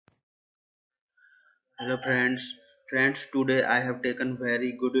Hello friends, today I have taken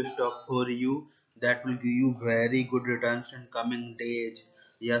very good stock for you that will give you very good returns in coming days.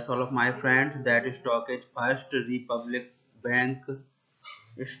 Yes, all of my friends, that stock is First Republic Bank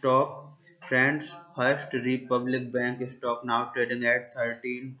stock. Friends, First Republic Bank stock now trading at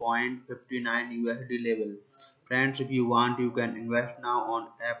 13.59 USD level. Friends, if you want, you can invest now on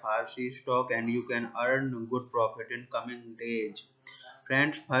FRC stock and you can earn good profit in coming days.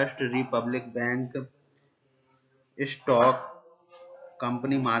 Friends, First Republic Bank stock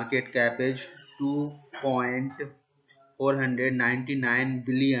company market cap is 2.499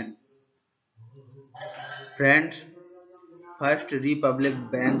 billion. Friends, First Republic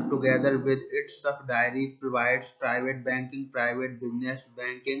Bank together with its subsidiaries provides private banking, private business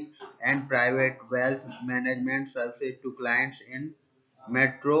banking and private wealth management services to clients in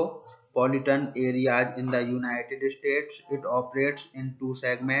metropolitan areas in the United States. It operates in two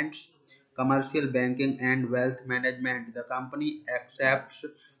segments, commercial banking and wealth management. The company accepts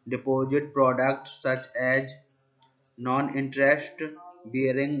deposit products such as non-interest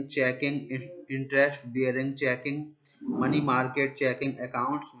bearing checking, interest bearing checking, money market checking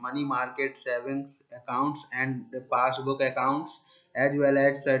accounts, money market savings accounts and the passbook accounts, as well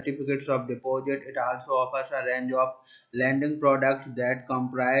as certificates of deposit. It also offers a range of lending products that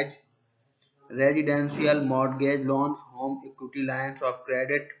comprise residential mortgage loans, home equity lines of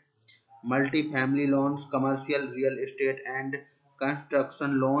credit, multi-family loans, commercial real estate and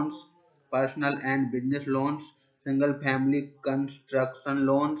construction loans, personal and business loans, single-family construction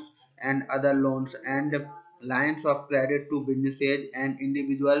loans, and other loans, and lines of credit to businesses and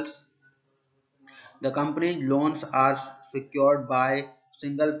individuals. The company's loans are secured by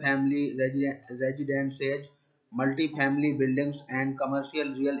single-family residences, multi-family buildings, and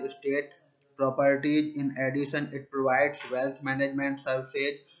commercial real estate properties. In addition, it provides wealth management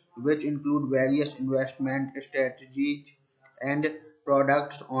services, which include various investment strategies and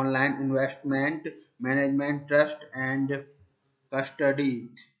products, online investment management, trust and custody,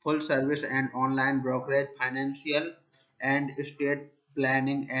 full service and online brokerage, financial and estate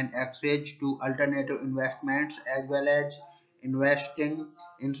planning, and access to alternative investments, as well as investing,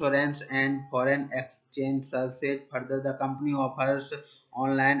 insurance, and foreign exchange services. Further, the company offers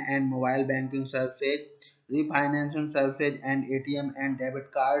online and mobile banking services, refinancing services, and ATM and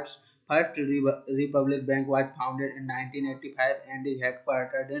debit cards. First Republic Bank was founded in 1985 and is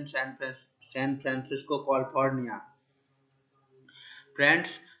headquartered in San Francisco, California.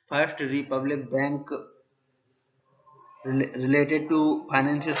 Friends, First Republic Bank related to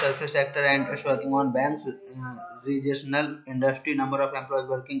financial services sector and is working on banks regional industry. Number of employees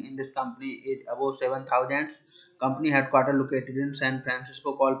working in this company is above 7,000. Company headquarters located in San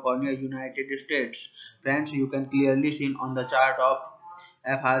Francisco, California, United States. Friends, you can clearly see on the chart of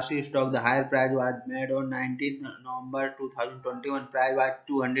FRC stock, the higher price was made on 19th November 2021. Price was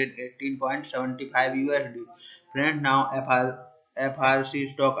 218.75 USD. Friends, now FRC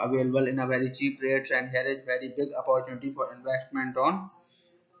stock available in a very cheap rates, and here is very big opportunity for investment on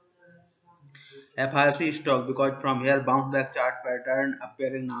FRC stock, because from here bounce back chart pattern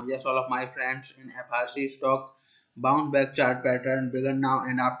appearing now. Yes, all of my friends, in FRC stock bounce back chart pattern begin now,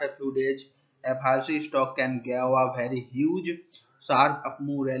 and after few days FRC stock can give a very huge sharp up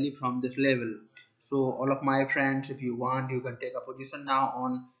move rally from this level. So all of my friends, if you want, you can take a position now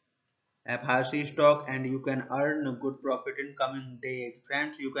on FRC stock and you can earn a good profit in coming days.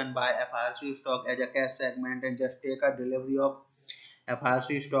 Friends, you can buy FRC stock as a cash segment and just take a delivery of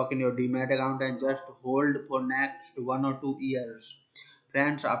FRC stock in your demat account and just hold for next 1 or 2 years.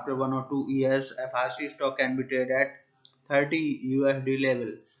 Friends, after 1 or 2 years, FRC stock can be traded at 30 USD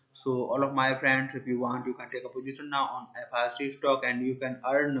level. So all of my friends, if you want, you can take a position now on FRC stock and you can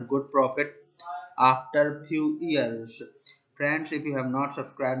earn a good profit after few years. Friends, if you have not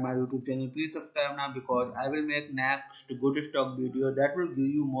subscribed my YouTube channel, please subscribe now, because I will make next good stock video that will give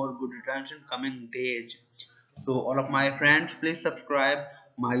you more good returns in coming days. So all of my friends, please subscribe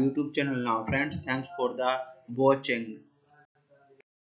my YouTube channel now. Friends, thanks for the watching.